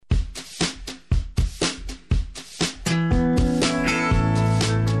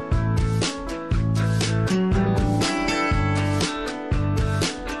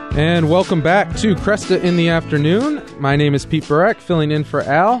And welcome back to Cresta in the Afternoon. My name is Pete Burek, filling in for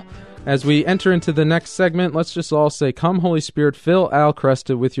Al. As we enter into the next segment, let's just all say, "Come, Holy Spirit, fill Al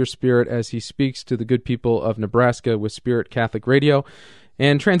Cresta with your spirit as he speaks to the good people of Nebraska with Spirit Catholic Radio."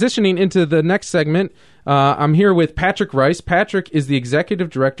 And transitioning into the next segment, I'm here with Patrick Reis. Patrick is the Executive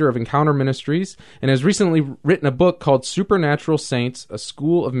Director of Encounter Ministries and has recently written a book called Supernatural Saints, A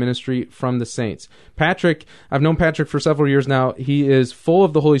School of Ministry from the Saints. Patrick, I've known Patrick for several years now. He is full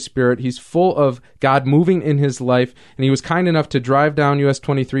of the Holy Spirit. He's full of God moving in his life, and he was kind enough to drive down US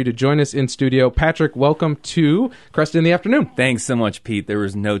 23 to join us in studio. Patrick, welcome to Cresta in the Afternoon. Thanks so much, Pete. There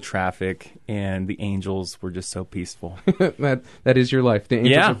was no traffic, and the angels were just so peaceful. That is your life. The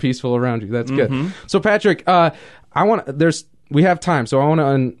angels are peaceful around you. That's good. So, Patrick, we have time, so I want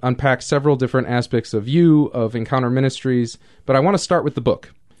to unpack several different aspects of you, of Encounter Ministries, but I want to start with the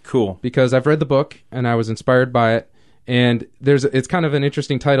book. Cool. Because I've read the book, and I was inspired by it, and it's kind of an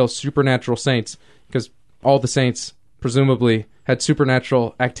interesting title, Supernatural Saints, because all the saints, presumably, had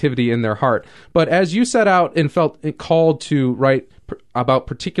supernatural activity in their heart. But as you set out and felt called to write about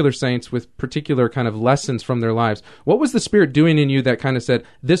particular saints with particular kind of lessons from their lives, what was the Spirit doing in you that kind of said,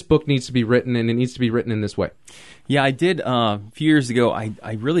 this book needs to be written, and it needs to be written in this way? Yeah, I did. A few years ago,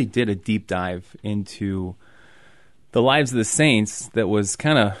 I really did a deep dive into the lives of the saints that was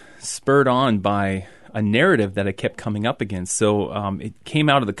kind of spurred on by a narrative that I kept coming up against. So it came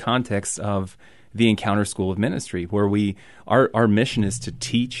out of the context of the Encounter School of Ministry, where our mission is to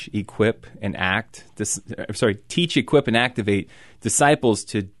teach, equip, and activate disciples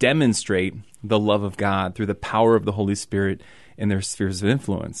to demonstrate the love of God through the power of the Holy Spirit in their spheres of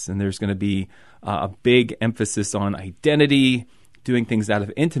influence. And there's going to be a big emphasis on identity, doing things out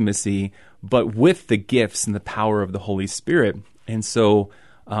of intimacy, but with the gifts and the power of the Holy Spirit. And so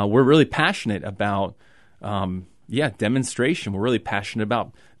we're really passionate about demonstration. We're really passionate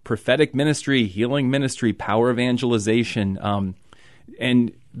about prophetic ministry, healing ministry, power evangelization,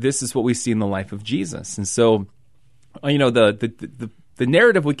 and this is what we see in the life of Jesus. And so, the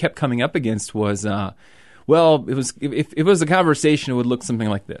narrative we kept coming up against was, if it was a conversation, it would look something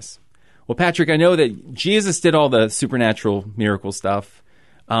like this. Well, Patrick, I know that Jesus did all the supernatural miracle stuff.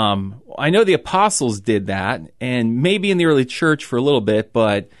 I know the apostles did that, and maybe in the early church for a little bit,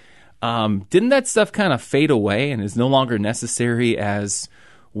 but didn't that stuff kind of fade away and is no longer necessary as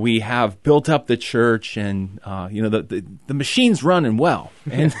we have built up the church and the machine's running well?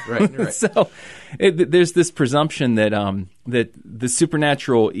 And right. So there's this presumption that that the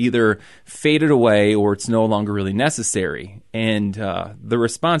supernatural either faded away or it's no longer really necessary. And the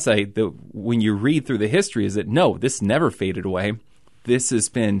response when you read through the history is that no, this never faded away. This has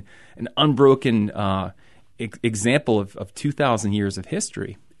been an unbroken example of 2,000 years of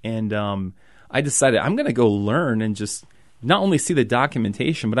history. And I decided I'm going to go learn and just not only see the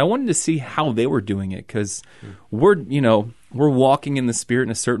documentation, but I wanted to see how they were doing it, because we're walking in the Spirit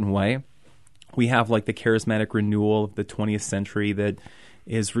in a certain way. We have like the charismatic renewal of the 20th century that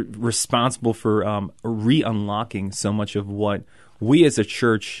is responsible for re-unlocking so much of what we as a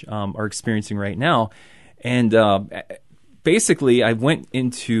church are experiencing right now. And basically, I went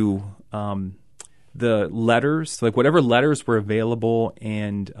into the letters, like whatever letters were available,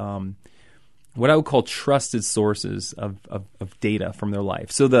 and what I would call trusted sources of data from their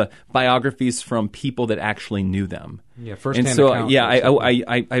life. So the biographies from people that actually knew them. Yeah, firsthand accounts. Yeah,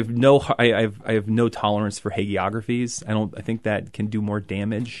 I have no tolerance for hagiographies. I think that can do more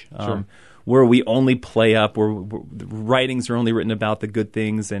damage. Sure. Where we only play up, where the writings are only written about the good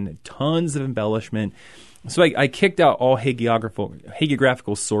things and tons of embellishment. So I kicked out all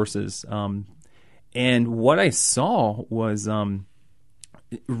hagiographical sources, and what I saw was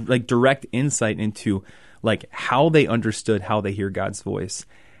like direct insight into like how they understood how they hear God's voice,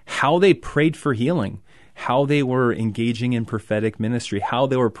 how they prayed for healing, how they were engaging in prophetic ministry, how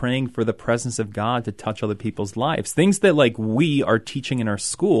they were praying for the presence of God to touch other people's lives, things that like we are teaching in our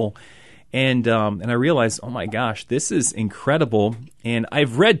school. And I realized, oh my gosh, this is incredible. And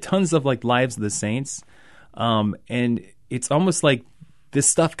I've read tons of like Lives of the Saints, and it's almost like this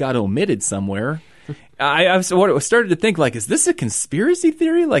stuff got omitted somewhere. I started to think, like, is this a conspiracy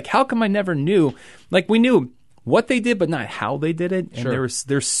theory? Like, how come I never knew? Like, we knew what they did, but not how they did it. And Sure.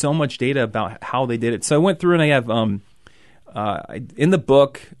 there's so much data about how they did it. So I went through and I have in the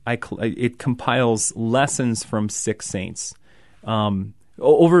book, it compiles lessons from 6 saints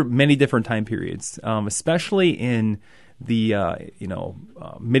over many different time periods, especially in the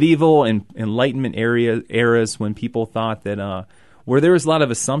medieval and Enlightenment eras when people thought that where there was a lot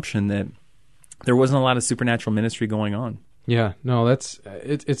of assumption that there wasn't a lot of supernatural ministry going on. Yeah, no, it's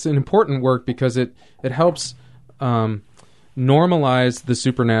an important work because it helps normalize the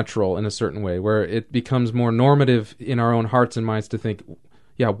supernatural in a certain way, where it becomes more normative in our own hearts and minds to think,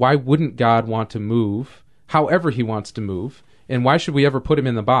 yeah, why wouldn't God want to move however he wants to move? And why should we ever put him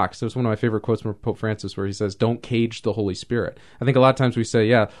in the box? That was one of my favorite quotes from Pope Francis, where he says, don't cage the Holy Spirit. I think a lot of times we say,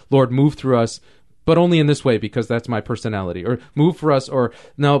 yeah, Lord, move through us, but only in this way because that's my personality. Or move for us, or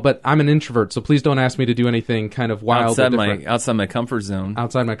no, but I'm an introvert, so please don't ask me to do anything kind of wild outside my comfort zone.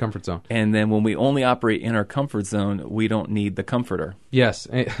 Outside my comfort zone. And then when we only operate in our comfort zone, we don't need the comforter. Yes,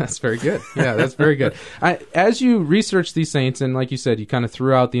 that's very good. Yeah, that's very good. As you research these saints, and like you said, you kind of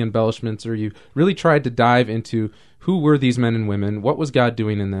threw out the embellishments, or you really tried to dive into who were these men and women, what was God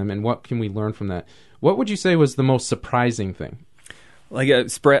doing in them, and what can we learn from that? What would you say was the most surprising thing? Like a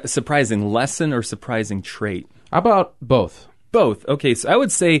surprising lesson or surprising trait? How about both? Both. Okay, so I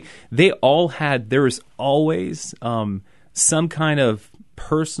would say there was always some kind of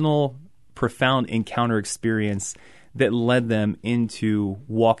personal, profound encounter experience that led them into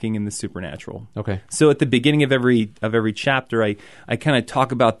walking in the supernatural. Okay. So at the beginning of every chapter, I kind of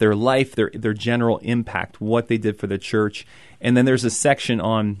talk about their life, their general impact, what they did for the church, and then there's a section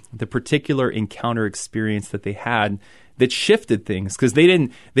on the particular encounter experience that they had that shifted things, because they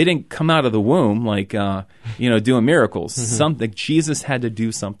didn't come out of the womb like doing miracles. Mm-hmm. Something Jesus had to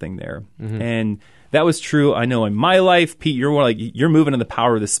do something there, and that was true. I know in my life, Pete, you're moving in the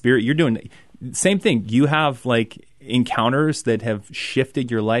power of the Spirit. You're doing same thing. You have like encounters that have shifted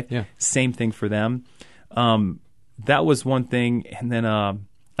your life. Yeah. Same thing for them. That was one thing, and then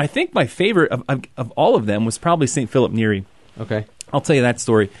I think my favorite of all of them was probably St. Philip Neri. Okay. I'll tell you that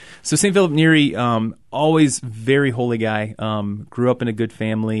story. So St. Philip Neri, always very holy guy, grew up in a good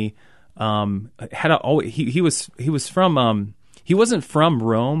family. He wasn't from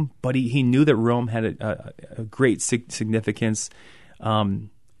Rome, but he knew that Rome had a great significance.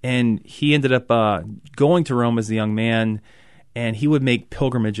 And he ended up going to Rome as a young man, and he would make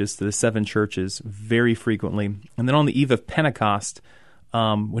pilgrimages to the 7 churches very frequently. And then on the eve of Pentecost,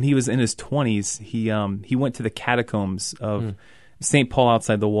 when he was in his 20s, he went to the catacombs of St. Paul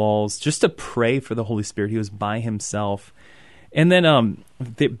outside the walls just to pray for the Holy Spirit. He was by himself. And then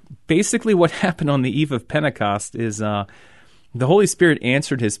basically what happened on the eve of Pentecost is the Holy Spirit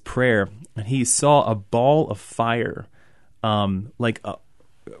answered his prayer, and he saw a ball of fire, like a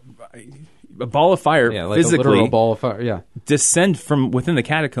ball of fire, like physically, a literal ball of fire, yeah, descend from within the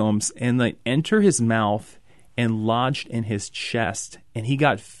catacombs and like enter his mouth and lodged in his chest, and he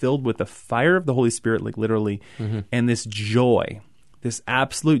got filled with the fire of the Holy Spirit, like literally, and this joy, this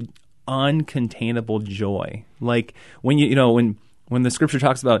absolute uncontainable joy. Like when when the Scripture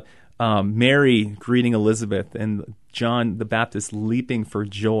talks about Mary greeting Elizabeth and John the Baptist leaping for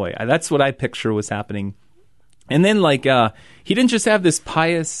joy, that's what I picture was happening. And then he didn't just have this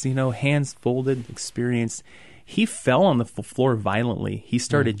pious, hands folded experience. He fell on the floor violently. He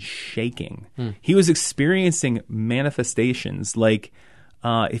started shaking. He was experiencing manifestations. Like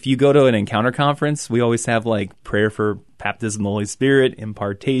if you go to an encounter conference, we always have like prayer for baptism of the Holy Spirit,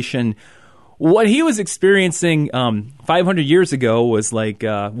 impartation. What he was experiencing 500 years ago was like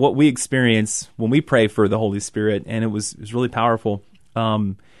what we experience when we pray for the Holy Spirit, and it was really powerful.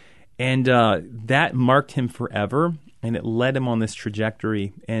 And that marked him forever, and it led him on this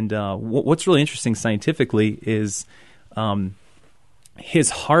trajectory. And what's really interesting scientifically is his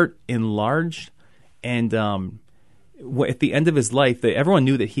heart enlarged, and at the end of his life, everyone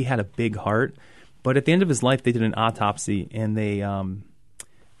knew that he had a big heart, but at the end of his life, they did an autopsy, and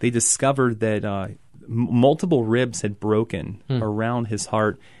they discovered that multiple ribs had broken around his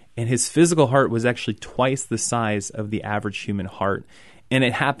heart, and his physical heart was actually twice the size of the average human heart. And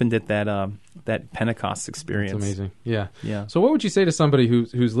it happened at that Pentecost experience. That's amazing. Yeah. Yeah. So what would you say to somebody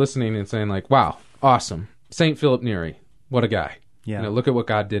who's listening and saying like, wow, awesome, St. Philip Neri, what a guy. Yeah. Look at what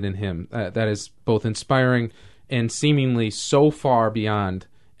God did in him. That is both inspiring and seemingly so far beyond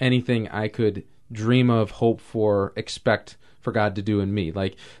anything I could dream of, hope for, expect for God to do in me.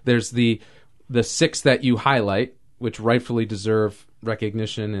 Like there's the 6 that you highlight, which rightfully deserve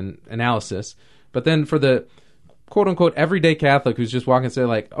recognition and analysis. But then for the quote-unquote everyday Catholic who's just walking and say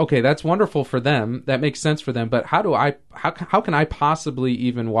like, okay, that's wonderful for them, that makes sense for them, but how can I possibly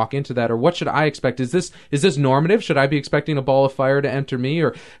even walk into that, or what should I expect? Is this normative? Should I be expecting a ball of fire to enter me?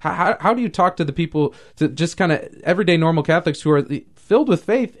 Or how do you talk to the people, to just kind of everyday normal Catholics who are filled with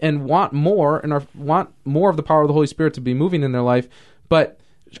faith and want more and want more of the power of the Holy Spirit to be moving in their life, but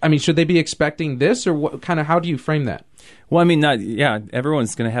I mean, should they be expecting this, or what kind of, how do you frame that? Well, I mean,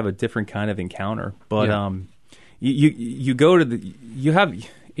 everyone's going to have a different kind of encounter, but You go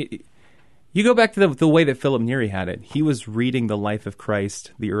back to the way that Philip Neri had it. He was reading the life of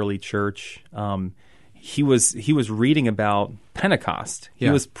Christ, the early church. he was reading about Pentecost. He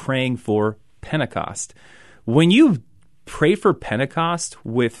was praying for Pentecost. When you pray for Pentecost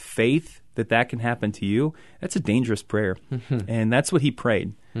with faith that can happen to you, that's a dangerous prayer. And that's what he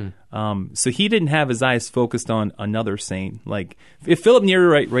prayed. So he didn't have his eyes focused on another saint. Like, if Philip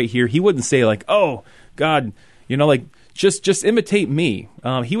Neri right here, he wouldn't say like, oh, God, like, just imitate me.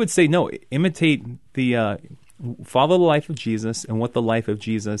 He would say, no, imitate follow the life of Jesus and what the life of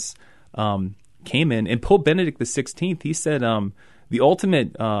Jesus came in. And Pope Benedict XVI, he said the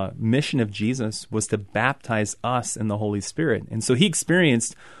ultimate mission of Jesus was to baptize us in the Holy Spirit. And so he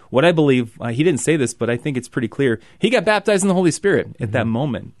experienced what I believe, he didn't say this, but I think it's pretty clear. He got baptized in the Holy Spirit at that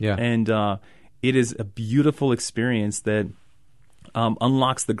moment. Yeah. And it is a beautiful experience that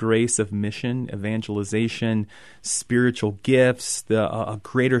unlocks the grace of mission, evangelization, spiritual gifts, a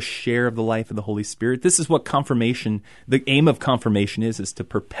greater share of the life of the Holy Spirit. This is what confirmation, the aim of confirmation is to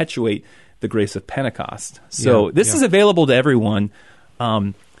perpetuate the grace of Pentecost. So this is available to everyone.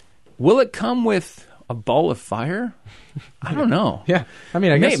 Will it come with a ball of fire? I don't know. Yeah, I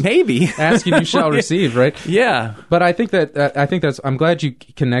mean, I guess maybe ask and you shall receive, right? Yeah, but I think that's. I'm glad you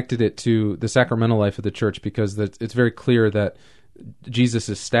connected it to the sacramental life of the church, because it's very clear that Jesus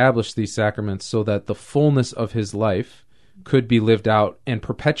established these sacraments so that the fullness of his life could be lived out and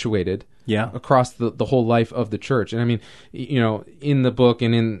perpetuated across the whole life of the church. And I mean, in the book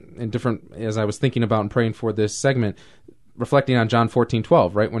and in different, as I was thinking about and praying for this segment, reflecting on John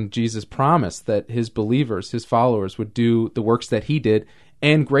 14:12, right, when Jesus promised that his believers, his followers, would do the works that he did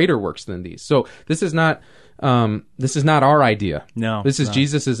and greater works than these. So this is not our idea. No, this is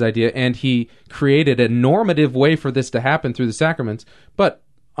Jesus's idea, and he created a normative way for this to happen through the sacraments. But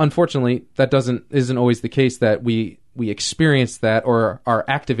unfortunately, that isn't always the case, that we experience that or are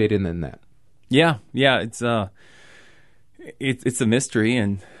activated in that. Yeah, it's a mystery,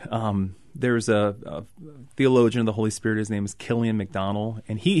 and there's a theologian of the Holy Spirit. His name is Killian McDonnell,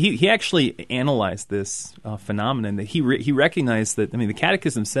 and he actually analyzed this phenomenon. That he recognized that. I mean, the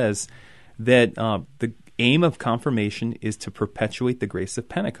Catechism says that the aim of confirmation is to perpetuate the grace of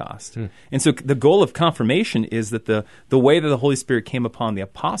Pentecost. And so the goal of confirmation is that the way that the Holy Spirit came upon the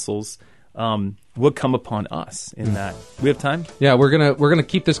apostles would come upon us in that. We have time? Yeah, we're gonna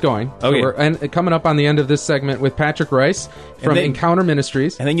keep this going. Okay. So and coming up on the end of this segment with Patrick Reis from Encounter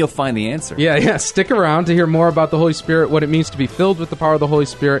Ministries. And then you'll find the answer. Yeah. Stick around to hear more about the Holy Spirit, what it means to be filled with the power of the Holy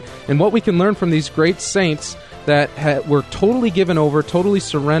Spirit, and what we can learn from these great saints that were totally given over, totally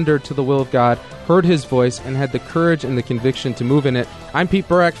surrendered to the will of God, heard his voice, and had the courage and the conviction to move in it. I'm Pete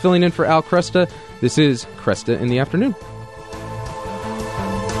Burak, filling in for Al Cresta. This is Cresta in the Afternoon.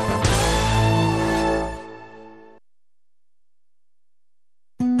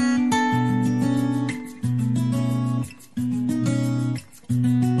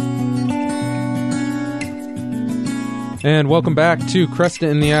 And welcome back to Cresta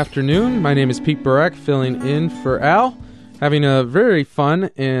in the Afternoon. My name is Pete Burak, filling in for Al. Having a very fun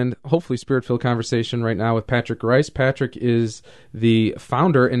and hopefully spirit-filled conversation right now with Patrick Reis. Patrick is the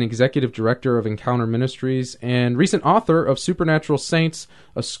founder and executive director of Encounter Ministries and recent author of Supernatural Saints,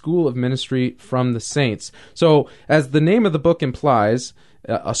 A School of Ministry from the Saints. So, as the name of the book implies,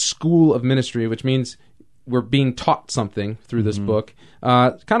 a school of ministry, which means we're being taught something through this book.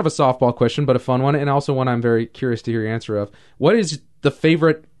 Kind of a softball question, but a fun one, and also one I'm very curious to hear your answer of. What is the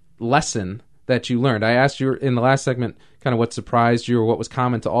favorite lesson that you learned? I asked you in the last segment kind of what surprised you or what was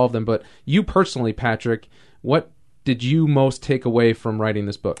common to all of them, but you personally, Patrick, what did you most take away from writing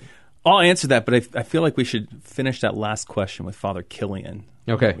this book? I'll answer that, but I feel like we should finish that last question with Father Killian.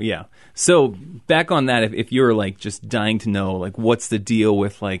 Okay. Yeah. So back on that, if you're like just dying to know, like, what's the deal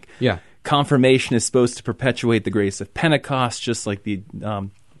with like... Yeah. Confirmation is supposed to perpetuate the grace of Pentecost, just like the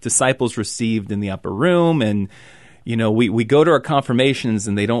disciples received in the upper room. And, we go to our confirmations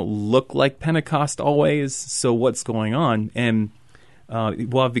and they don't look like Pentecost always. So what's going on? And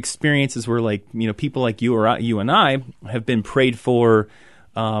we'll have experiences where, like, people like you or you and I have been prayed for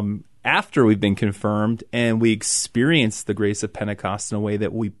after we've been confirmed, and we experience the grace of Pentecost in a way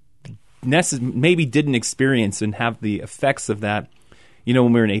that we maybe didn't experience and have the effects of that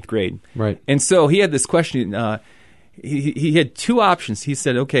when we were in 8th grade. Right. And so he had this question. He had two options. He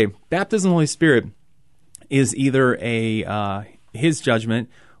said, okay, baptism of the Holy Spirit is either his judgment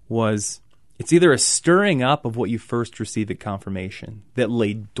was, it's either a stirring up of what you first received at confirmation that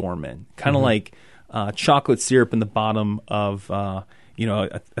lay dormant, kind of like chocolate syrup in the bottom of, a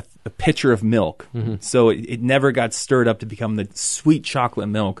pitcher of milk. So it never got stirred up to become the sweet chocolate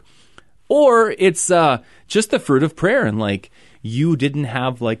milk. Or it's just the fruit of prayer, and like, you didn't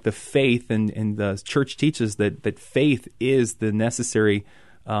have like the faith, and the church teaches that faith is the necessary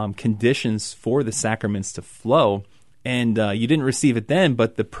conditions for the sacraments to flow. And you didn't receive it then,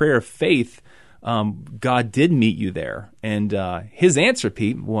 but the prayer of faith, God did meet you there. And his answer,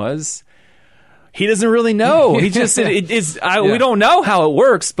 Pete, was he doesn't really know. He just said, we don't know how it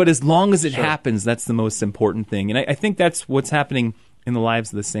works, but as long as it happens, that's the most important thing. And I think that's what's happening in the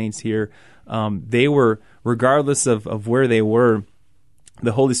lives of the saints here. They were, regardless of where they were,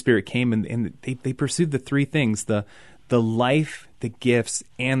 the Holy Spirit came and they pursued the three things, the life, the gifts,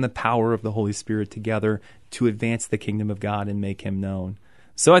 and the power of the Holy Spirit together to advance the kingdom of God and make him known.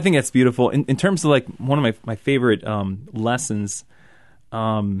 So I think that's beautiful. In terms of like one of my favorite lessons.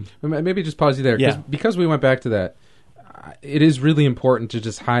 Maybe just pause you there. Because we went back to that, it is really important to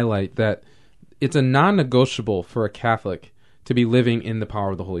just highlight that it's a non-negotiable for a Catholic to be living in the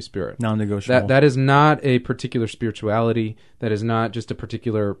power of the Holy Spirit. Non-negotiable. That is not a particular spirituality. That is not just a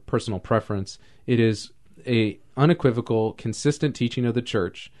particular personal preference. It is a unequivocal, consistent teaching of the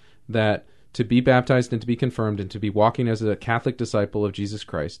Church that to be baptized and to be confirmed and to be walking as a Catholic disciple of Jesus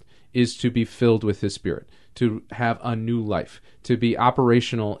Christ is to be filled with his Spirit, to have a new life, to be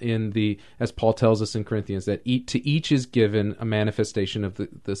operational in the, as Paul tells us in Corinthians, that to each is given a manifestation of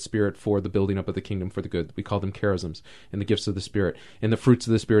the Spirit for the building up of the kingdom for the good. We call them charisms and the gifts of the Spirit and the fruits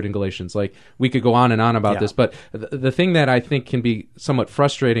of the Spirit in Galatians. Like, we could go on and on about this, but the thing that I think can be somewhat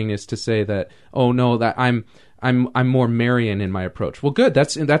frustrating is to say that, oh no, that I'm more Marian in my approach. Well, good.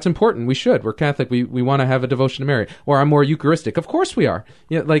 That's important. We should. We're Catholic. We want to have a devotion to Mary. Or I'm more Eucharistic. Of course we are.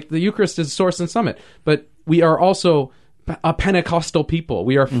 Like the Eucharist is source and summit. But we are also a Pentecostal people.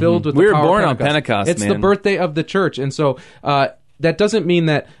 We are filled with the power of Pentecost. We were born on Pentecost, It's the birthday of the Church. And so that doesn't mean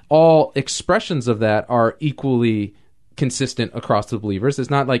that all expressions of that are equally consistent across the believers.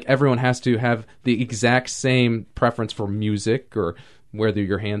 It's not like everyone has to have the exact same preference for music or whether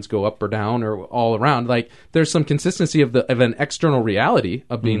your hands go up or down or all around. Like, there's some consistency of an external reality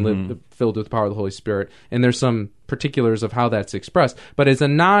of being filled with the power of the Holy Spirit, and there's some particulars of how that's expressed. But it's a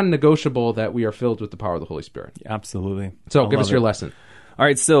non-negotiable that we are filled with the power of the Holy Spirit. Absolutely. So give us your lesson. All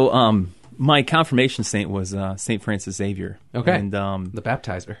right, so my confirmation saint was St. Francis Xavier. Okay, and the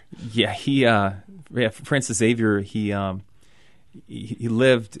baptizer. Yeah, Francis Xavier, he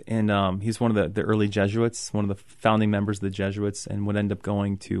lived and he's one of the early Jesuits, one of the founding members of the Jesuits, and would end up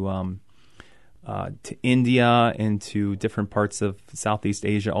going to India and to different parts of Southeast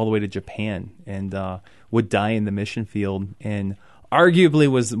Asia, all the way to Japan, and would die in the mission field, and arguably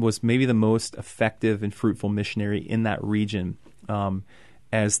was maybe the most effective and fruitful missionary in that region,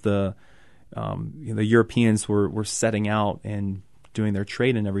 as the Europeans were setting out and doing their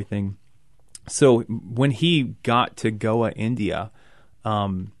trade and everything. So when he got to Goa, India,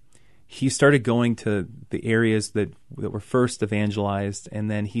 he started going to the areas that were first evangelized, and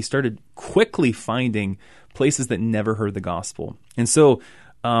then he started quickly finding places that never heard the gospel. And so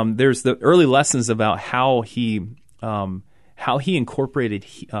there's the early lessons about how he incorporated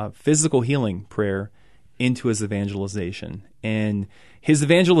physical healing prayer into his evangelization. And his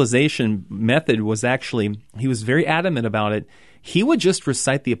evangelization method was actually, he was very adamant about it. He would just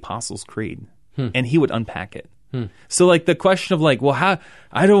recite the Apostles' Creed, and he would unpack it. So, like, the question of, like, well,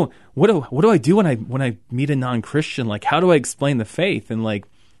 what do I do when I meet a non-Christian? Like, how do I explain the faith? And, like,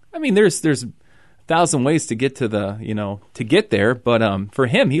 I mean, there's 1,000 ways to get to to get there. But for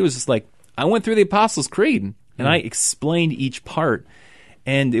him, he was just like, I went through the Apostles' Creed and I explained each part,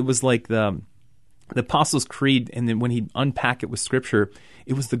 and it was like the Apostles' Creed, and then when he'd unpack it with Scripture,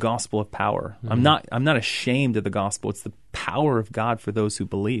 it was the gospel of power. I'm not ashamed of the gospel. It's the power of God for those who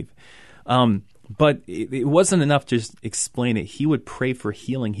believe. But it wasn't enough to just explain it. He would pray for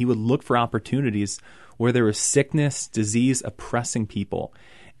healing. He would look for opportunities where there was sickness, disease oppressing people,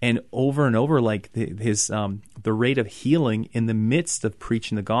 and over, like the rate of healing in the midst of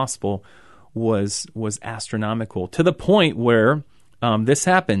preaching the gospel was astronomical, to the point where this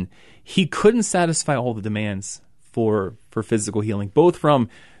happened. He couldn't satisfy all the demands for physical healing, both from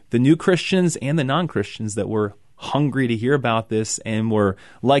the new Christians and the non-Christians that were hungry to hear about this and were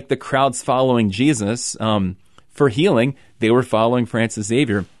like the crowds following Jesus for healing. They were following Francis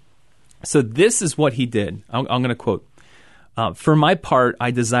Xavier. So this is what he did. I'm going to quote, "For my part, I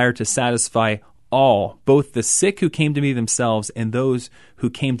desire to satisfy all, both the sick who came to me themselves and those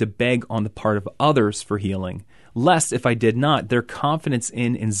who came to beg on the part of others for healing, lest if I did not, their confidence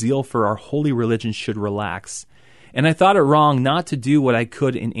in and zeal for our holy religion should relax. And I thought it wrong not to do what I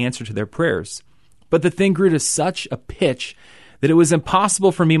could in answer to their prayers. But the thing grew to such a pitch that it was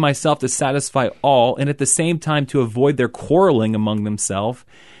impossible for me myself to satisfy all, and at the same time to avoid their quarreling among themselves,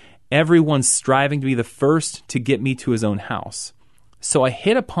 everyone striving to be the first to get me to his own house. So I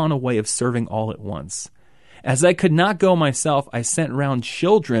hit upon a way of serving all at once. As I could not go myself, I sent round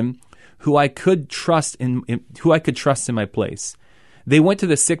children who I could trust in my place. They went to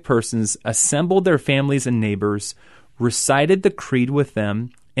the sick persons, assembled their families and neighbors, recited the creed with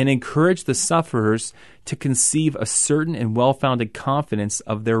them, and encouraged the sufferers to conceive a certain and well-founded confidence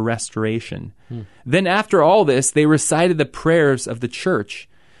of their restoration. Then after all this, they recited the prayers of the church.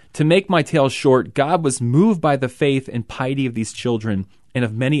 To make my tale short, God was moved by the faith and piety of these children and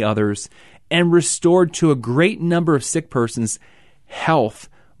of many others, and restored to a great number of sick persons health,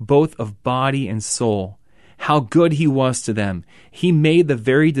 both of body and soul. How good he was to them. He made the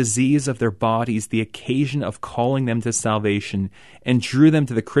very disease of their bodies the occasion of calling them to salvation, and drew them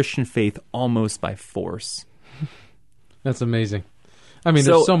to the Christian faith almost by force. That's amazing. I mean,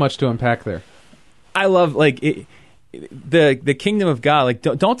 there's so much to unpack there. I love, the kingdom of God. Like,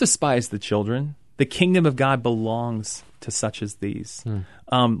 don't despise the children. The kingdom of God belongs to such as these.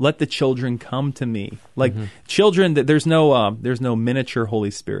 Let the children come to me. Like children, there's no miniature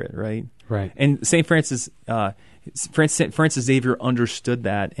Holy Spirit, right? Right. And Saint Francis Xavier understood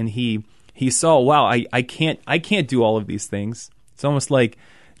that, and he saw, wow, I can't do all of these things. It's almost like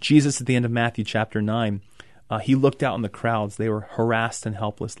Jesus at the end of Matthew chapter 9. He looked out in the crowds. They were harassed and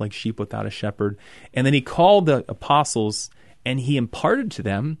helpless, like sheep without a shepherd. And then he called the apostles, and he imparted to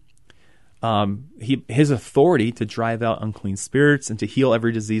them his authority to drive out unclean spirits and to heal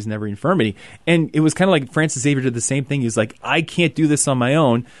every disease and every infirmity. And it was kind of like Francis Xavier did the same thing. He was like, I can't do this on my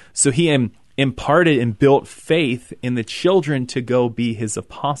own. So he imparted and built faith in the children to go be his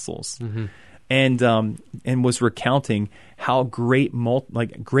apostles. And was recounting how great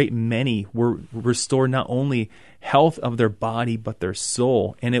many were restored, not only health of their body but their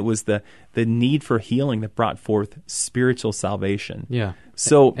soul, and it was the need for healing that brought forth spiritual salvation. Yeah.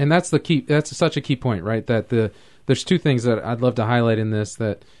 So, and that's the key. That's such a key point, right? That there's two things that I'd love to highlight in this.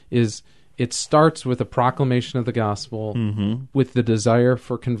 That is, it starts with a proclamation of the gospel, with the desire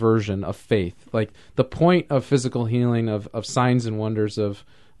for conversion of faith. Like the point of physical healing, of signs and wonders, of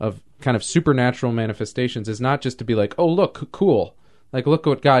kind of supernatural manifestations is not just to be like, oh, look, cool. Like, look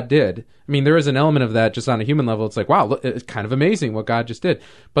what God did. I mean, there is an element of that just on a human level. It's like, wow, look, it's kind of amazing what God just did.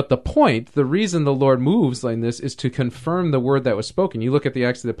 But the reason the Lord moves like this is to confirm the word that was spoken. You look at the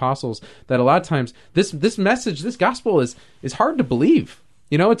Acts of the Apostles, that a lot of times this message, this gospel is hard to believe.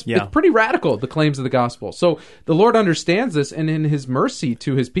 You know, it's pretty radical, the claims of the gospel. So the Lord understands this, and in his mercy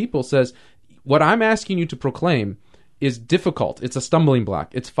to his people says, what I'm asking you to proclaim is difficult. It's a stumbling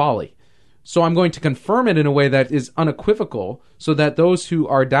block. It's folly. So I'm going to confirm it in a way that is unequivocal so that those who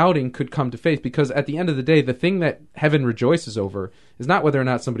are doubting could come to faith. Because at the end of the day, the thing that heaven rejoices over is not whether or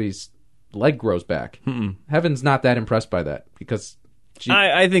not somebody's leg grows back. Heaven's not that impressed by that because...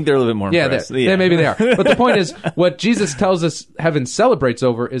 I think they're a little bit more impressed. Yeah, maybe they are. But the point is, what Jesus tells us heaven celebrates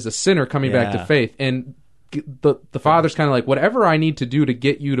over is a sinner coming back to faith. And the Father's kind of like, whatever I need to do to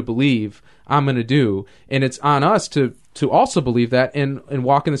get you to believe, I'm going to do. And it's on us to also believe that and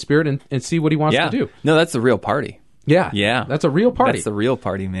walk in the Spirit and see what he wants to do. No, that's the real party. Yeah. That's a real party. That's the real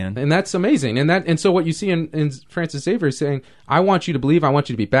party, man. And that's amazing. And so what you see in Francis Xavier is saying, I want you to believe, I want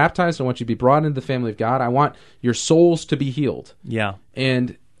you to be baptized, I want you to be brought into the family of God, I want your souls to be healed. Yeah.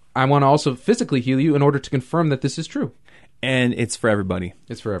 And I want to also physically heal you in order to confirm that this is true. And it's for everybody.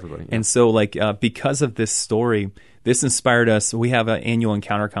 It's for everybody. Yeah. And so, because of this story, this inspired us. We have an annual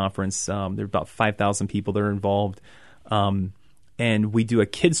encounter conference. There are about 5,000 people that are involved. And we do a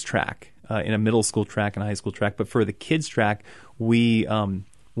kids track, in a middle school track and a high school track. But for the kids track, we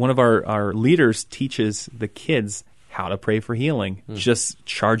one of our leaders teaches the kids how to pray for healing, just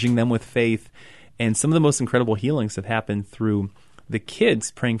charging them with faith. And some of the most incredible healings have happened through the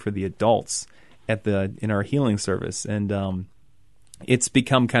kids praying for the adults in our healing service. And it's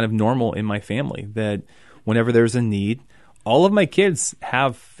become kind of normal in my family that whenever there's a need, all of my kids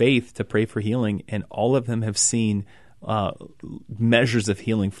have faith to pray for healing, and all of them have seen measures of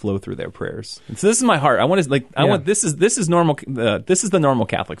healing flow through their prayers. And so this is my heart. This is normal. This is the normal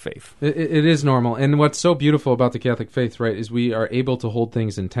Catholic faith. It is normal. And what's so beautiful about the Catholic faith, right, is we are able to hold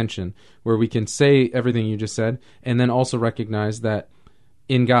things in tension where we can say everything you just said and then also recognize that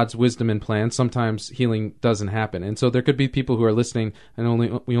in God's wisdom and plan, sometimes healing doesn't happen. And so there could be people who are listening, and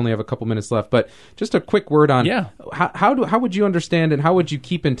we only have a couple minutes left, but just a quick word on how would you understand and how would you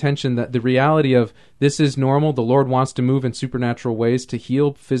keep in tension that the reality of this is normal, the Lord wants to move in supernatural ways to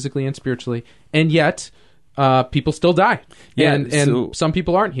heal physically and spiritually, and yet people still die, and so, some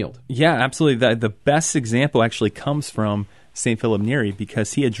people aren't healed. Yeah, absolutely. The best example actually comes from St. Philip Neri,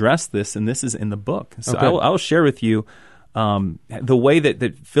 because he addressed this, and this is in the book. So I'll share with you the way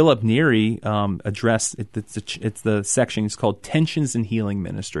that Philip Neri addressed it. It's the section. It's called Tensions in Healing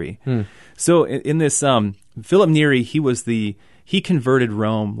Ministry. So in this Philip Neri, he converted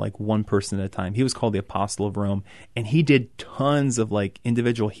Rome like one person at a time. He was called the Apostle of Rome, and he did tons of like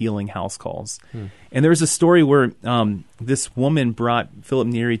individual healing house calls. And there was a story where this woman brought Philip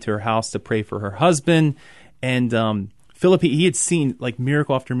Neri to her house to pray for her husband, and Philip, he had seen like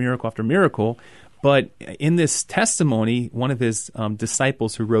miracle after miracle after miracle. But in this testimony, one of his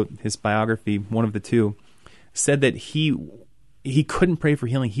disciples who wrote his biography, one of the two, said that he couldn't pray for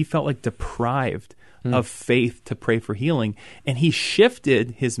healing. He felt like deprived of faith to pray for healing, and he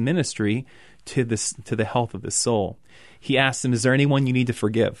shifted his ministry to the health of the soul. He asked him, "Is there anyone you need to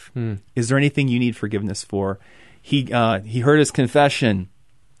forgive? Is there anything you need forgiveness for?" He heard his confession.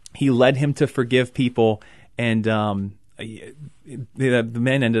 He led him to forgive people, and the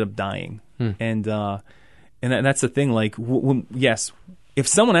men ended up dying. And that's the thing. Like, yes, if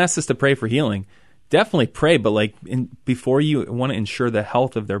someone asks us to pray for healing, definitely pray. But like, before you want to ensure the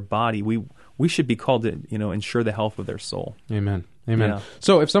health of their body, we should be called to ensure the health of their soul. Amen. Amen. Yeah.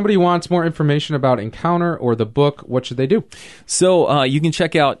 So if somebody wants more information about Encounter or the book, what should they do? So you can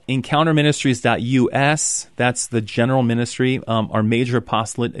check out encounterministries.us. That's the general ministry. Our major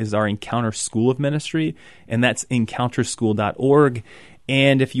apostolate is our Encounter School of Ministry, and that's encounterschool.org.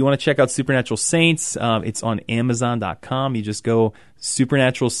 And if you want to check out Supernatural Saints, it's on Amazon.com. You just go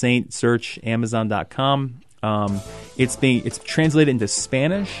Supernatural Saint, search Amazon.com. It's translated into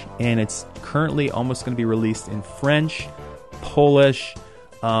Spanish, and it's currently almost going to be released in French, Polish,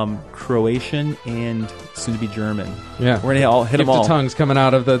 Croatian, and soon to be German. Yeah, we're going to all hit them all. The tongues coming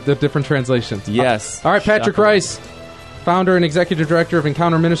out of the different translations. Yes. All right, Patrick Reis, founder and executive director of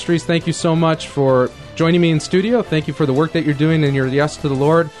Encounter Ministries. Thank you so much for joining me in studio. Thank you for the work that you're doing and your yes to the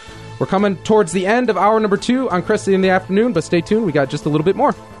Lord. We're coming towards the end of hour number 2 on Crested in the Afternoon, but stay tuned. We got just a little bit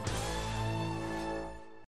more.